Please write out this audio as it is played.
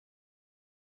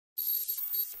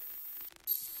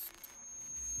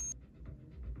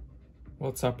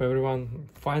What's up everyone?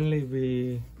 Finally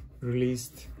we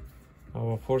released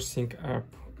our ForceSync app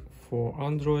for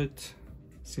Android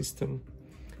system.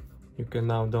 You can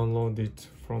now download it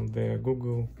from the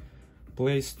Google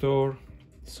Play Store.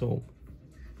 So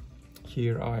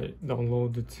here I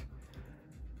downloaded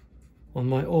on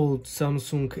my old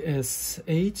Samsung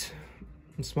S8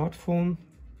 smartphone.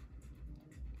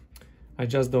 I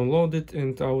just downloaded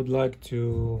and I would like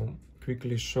to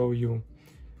quickly show you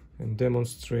and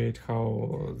demonstrate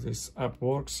how this app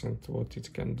works and what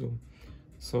it can do.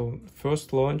 So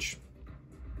first launch,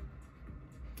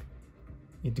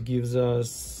 it gives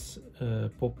us a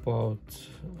pop-out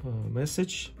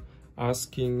message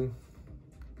asking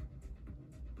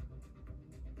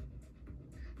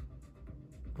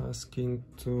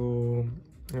to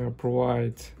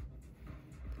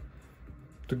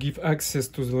give access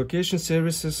to the location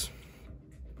services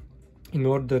in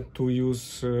order to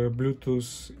use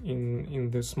Bluetooth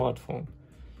in the smartphone.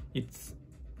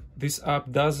 This app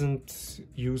doesn't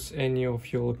use any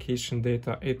of your location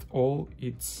data at all.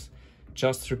 It's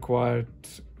just required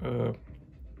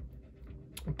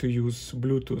to use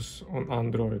Bluetooth on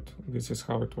Android. This is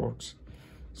how it works.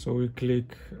 So we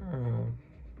click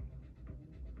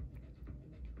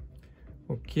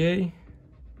OK.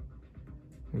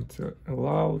 It's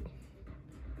allowed.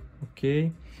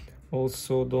 OK.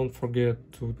 Also, don't forget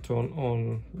to turn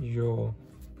on your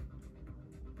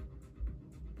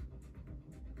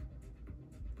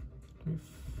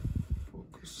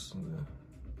focus.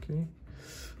 Okay,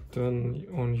 turn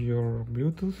on your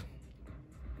Bluetooth.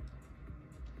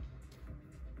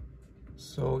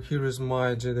 So here is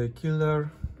my Jedi Killer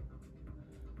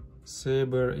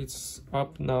Saber. It's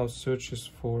up now. Searches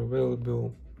for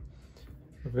available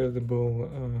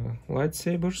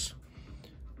lightsabers.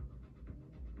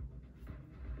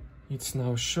 It's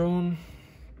now shown.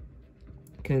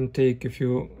 Can take a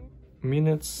few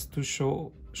minutes to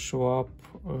show up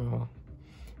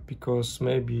because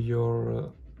maybe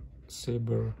your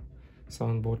Saber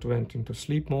soundboard went into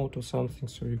sleep mode or something,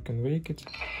 so you can wake it.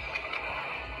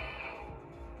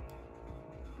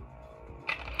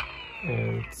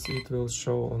 And it will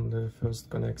show on the first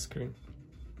connect screen.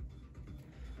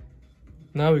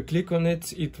 Now we click on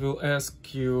it, it will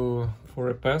ask you for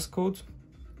a passcode.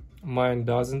 Mine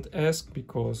doesn't ask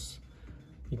because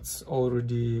it's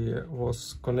already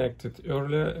was connected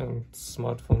earlier and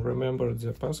smartphone remembered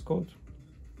the passcode.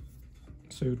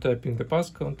 So you type in the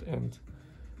passcode and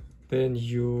then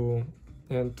you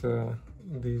enter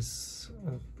this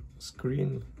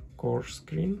core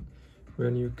screen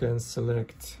when you can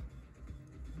select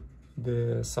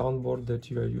the soundboard that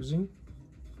you are using.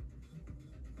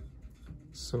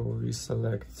 So we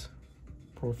select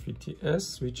Proffi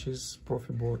TS, which is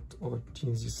Proffieboard or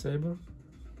Teensy Saber,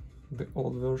 the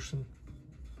old version.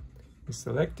 We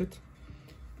select it.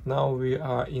 Now we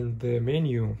are in the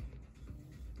menu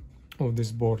of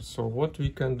this board. So what we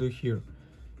can do here?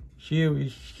 Here we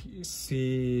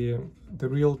see the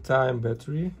real-time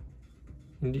battery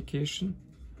indication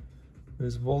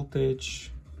with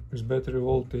voltage, with battery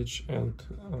voltage, and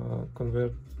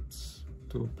converts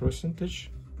to percentage.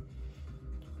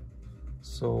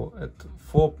 So at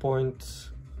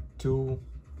 4.2,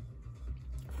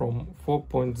 from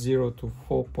 4.0 to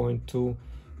 4.2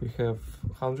 we have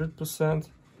 100%,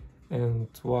 and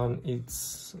when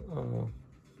it's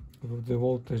the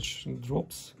voltage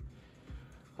drops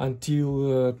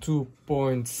until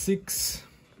 2.6,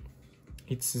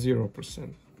 it's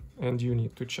 0% and you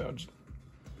need to charge.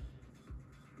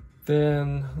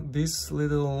 Then this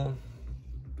little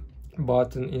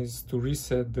button is to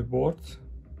reset the board,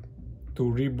 to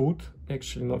reboot,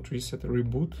 actually not reset,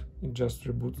 reboot, it just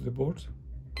reboots the board.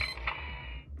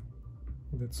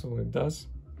 That's all it does.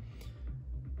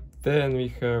 Then we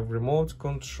have remote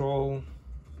control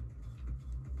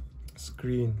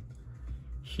screen.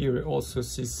 Here we also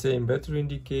see same battery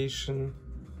indication,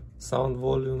 sound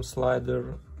volume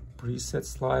slider, preset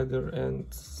slider,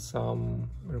 and some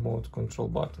remote control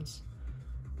buttons.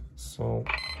 So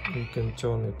you can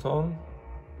turn it on.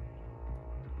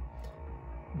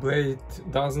 Blade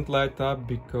doesn't light up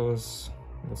because,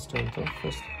 let's turn it off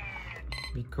first,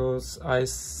 because I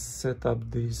set up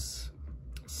this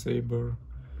Saber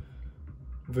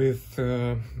with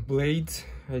blade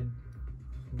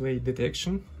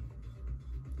detection.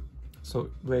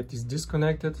 So blade is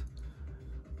disconnected,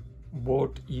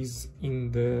 board is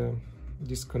in the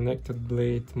disconnected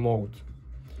blade mode.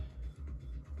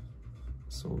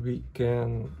 So we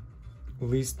can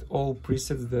list all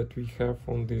presets that we have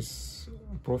on this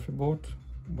Proffieboard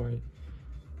by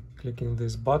clicking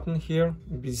this button here.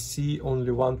 We see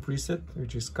only one preset,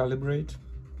 which is calibrate.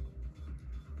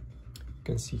 You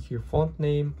can see here font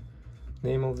name,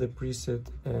 name of the preset,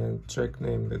 and track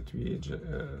name that we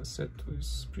set to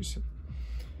this preset.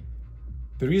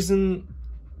 The reason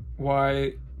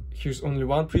why here's only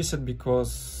one preset,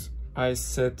 because I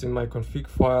set in my config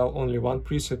file only one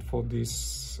preset for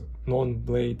this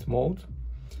non-blade mode,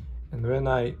 and when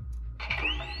I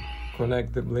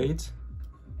connect the blade,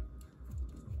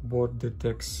 board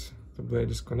detects the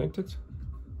blade is connected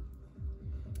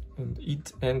and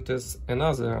it enters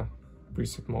another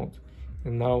preset mode.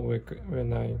 And now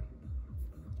when I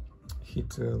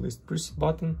hit the list preset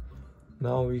button,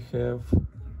 now we have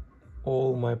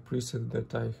all my presets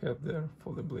that I have there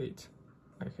for the blade.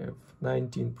 I have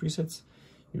 19 presets.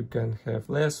 You can have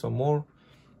less or more,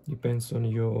 depends on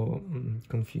your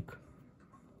config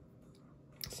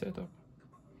setup.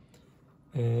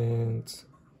 And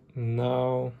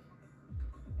now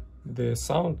the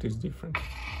sound is different,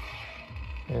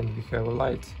 and we have a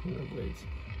light in the blade,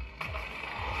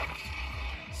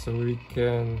 so we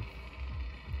can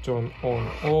turn on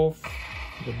off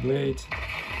the blade,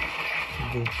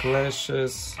 do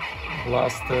clashes,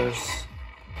 blasters,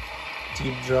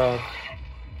 tip drag,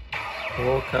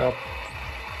 lock up,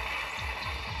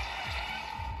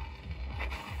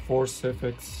 force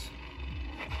effects,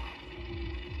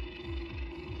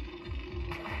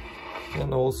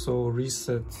 and also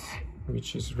reset,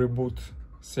 which is reboot,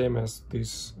 same as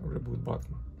this reboot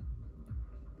button.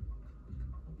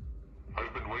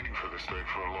 I've been waiting for this day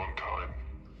for a long time.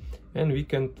 And we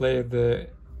can play the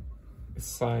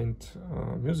assigned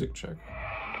music track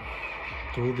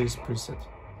to this preset.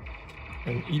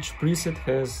 And each preset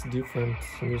has different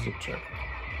music track,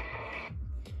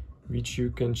 which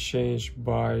you can change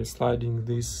by sliding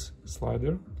this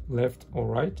slider left or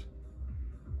right,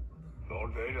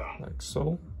 like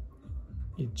so.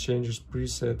 It changes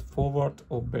preset forward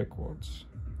or backwards.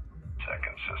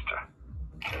 Second, sister.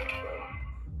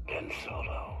 In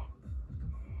solo.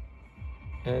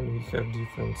 And we have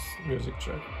different music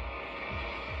track.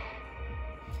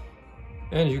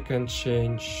 And you can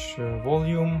change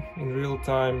volume in real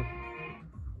time.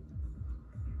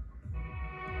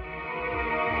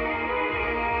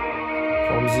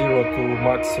 From 0 to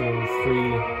maximum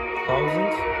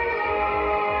 3000.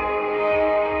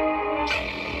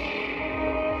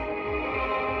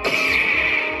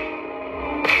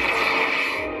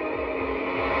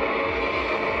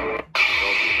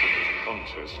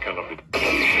 Cannot be.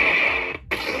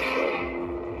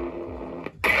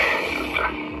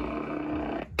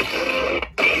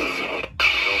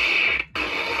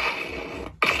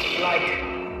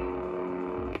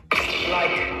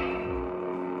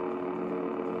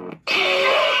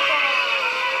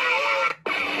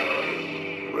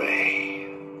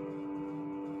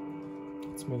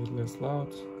 Let's make it less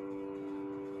loud.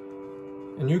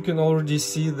 And you can already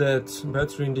see that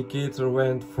battery indicator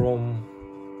went from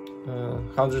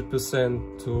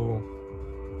 100% to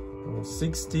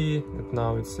 60, and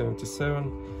now it's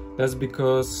 77. That's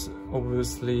because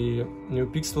obviously new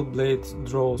pixel blade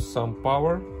draws some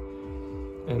power,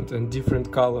 and in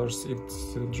different colors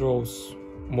it draws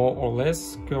more or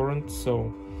less current,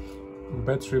 so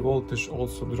battery voltage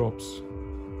also drops.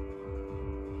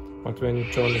 But when you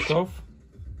turn it off,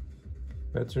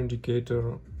 battery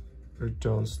indicator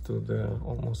returns to the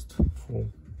almost full.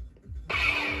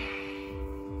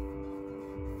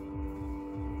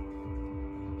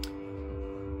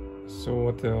 So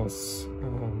what else?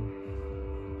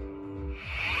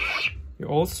 You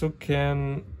also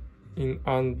can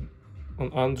on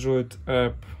Android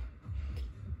app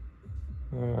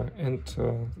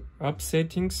enter app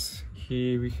settings.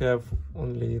 Here we have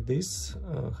only this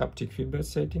haptic feedback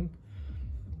setting.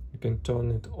 You can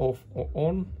turn it off or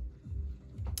on.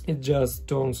 It just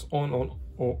turns on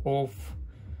or off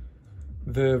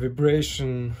the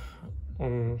vibration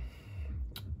of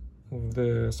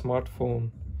the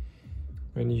smartphone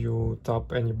when you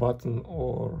tap any button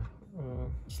or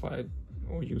slide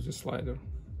or use a slider.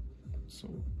 So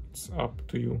it's up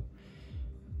to you.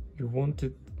 You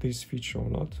wanted this feature or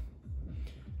not.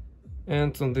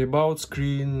 And on the about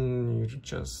screen you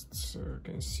just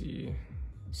can see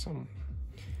some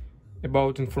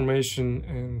about information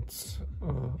and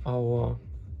our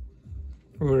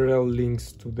URL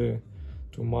links to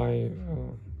my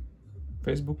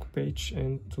Facebook page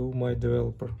and to my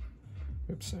developer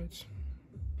website.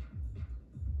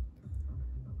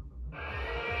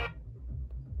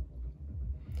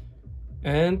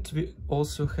 And we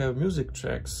also have music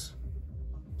tracks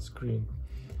screen.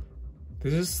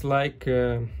 This is like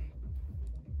a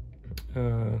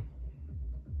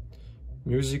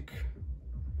music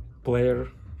player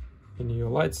in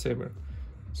your lightsaber.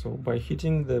 So by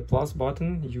hitting the plus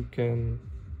button, you can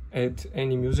add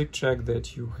any music track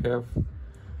that you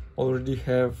already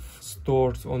have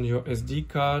stored on your SD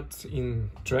card in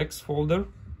tracks folder.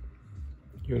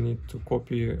 You need to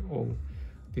copy all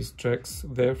these tracks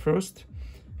there first.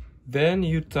 Then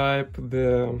you type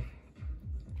the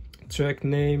track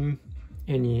name,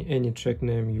 any track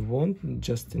name you want,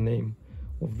 just the name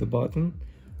of the button.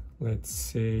 Let's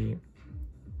say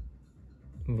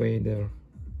Vader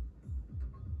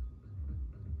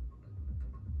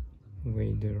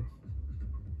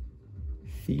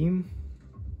theme,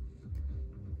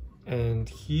 and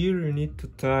here you need to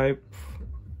type,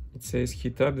 it says he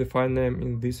typed the file name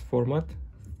in this format,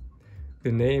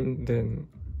 the name, then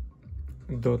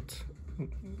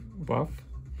 .wav.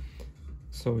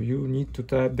 So you need to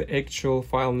type the actual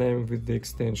file name with the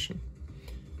extension,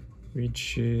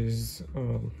 which is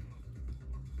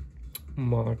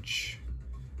march.wav,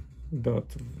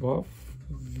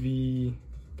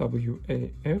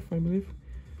 VWAF, I believe.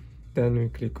 Then we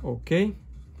click OK,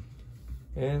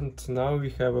 and now we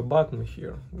have a button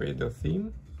here, Vader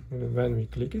theme, and when we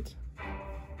click it,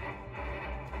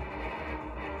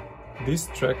 this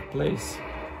track plays.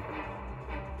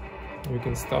 We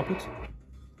can stop it,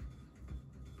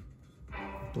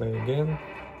 play again,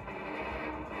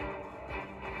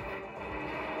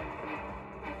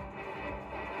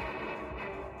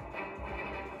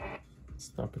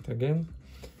 stop it again.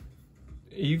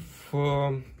 If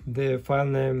the file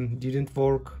name didn't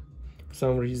work for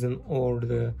some reason, or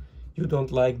you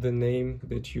don't like the name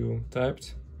that you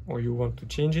typed, or you want to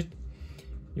change it,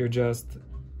 you just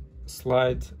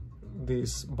slide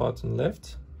this button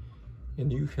left,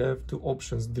 and you have two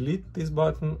options: delete this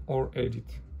button or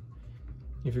edit.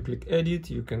 If you click edit,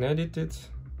 you can edit it.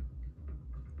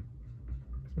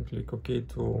 You click OK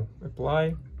to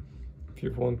apply. If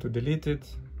you want to delete it,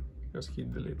 just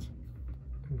hit delete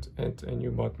and add a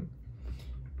new button.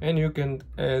 And you can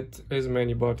add as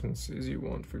many buttons as you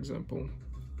want. For example,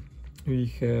 we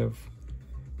have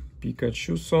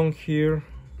Pikachu song here,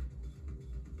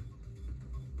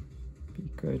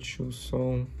 Pikachu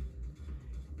song,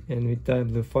 and we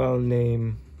type the file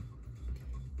name,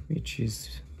 which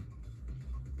is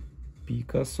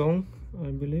Pika song,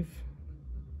 I believe.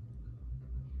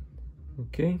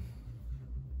 Okay.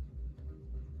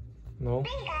 No?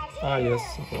 Ah, yes,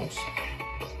 of course.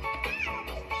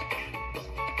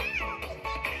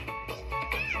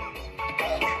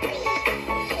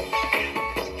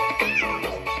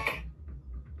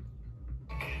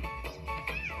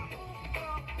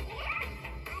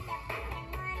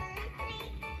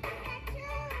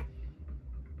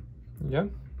 Yeah,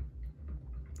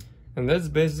 and that's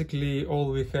basically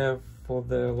all we have for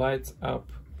the Lite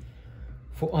app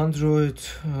for Android,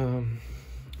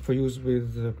 for use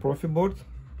with Proffieboard.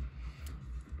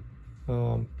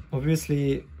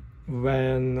 Obviously,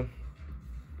 when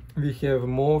we have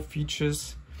more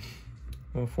features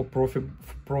for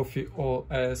Proffi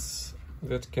OS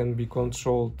that can be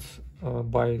controlled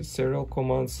by serial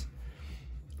commands,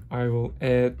 I will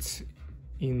add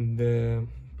in the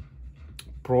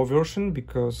Pro version,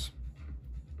 because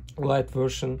Lite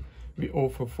version we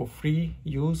offer for free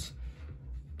use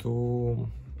to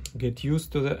get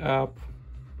used to the app,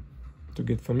 to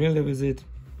get familiar with it,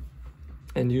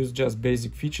 and use just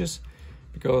basic features,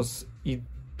 because it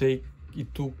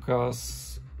took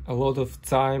us a lot of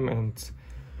time and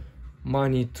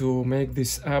money to make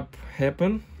this app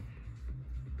happen,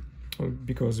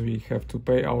 because we have to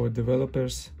pay our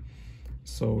developers,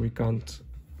 so we can't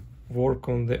work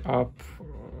on the app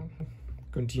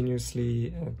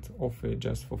continuously and offer it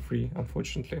just for free,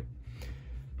 unfortunately.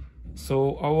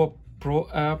 So our Pro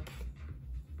app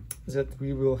that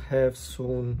we will have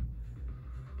soon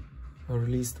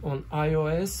released on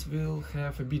iOS will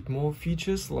have a bit more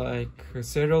features, like a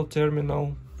serial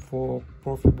terminal for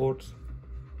Proffieboard,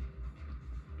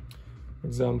 for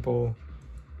example,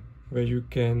 where you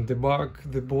can debug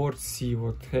the board, see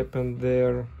what happened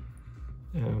there.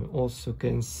 Also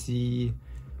can see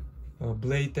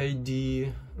blade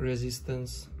ID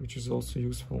resistance, which is also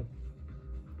useful.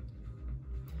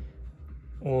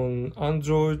 On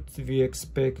Android, we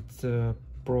expect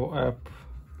Pro app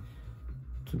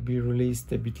to be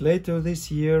released a bit later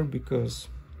this year, because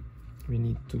we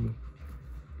need to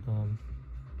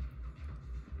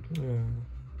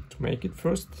make it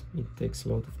first. It takes a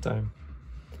lot of time.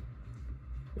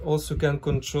 We also can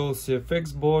control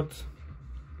CFX board,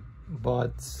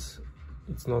 but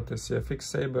it's not a CFX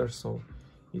Saber, so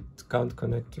it can't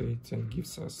connect to it and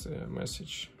gives us a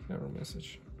error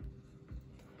message.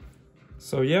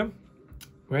 So yeah,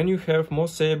 when you have more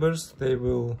Sabers, they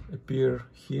will appear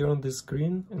here on the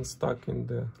screen and stuck in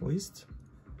the list.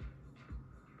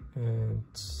 And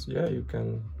yeah, you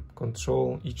can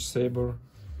control each saber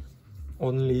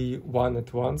only one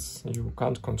at once. You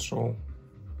can't control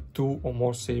 2 or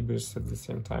more sabers at the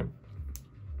same time.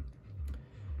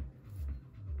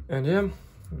 And yeah,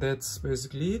 that's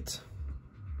basically it.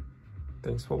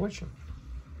 Thanks for watching.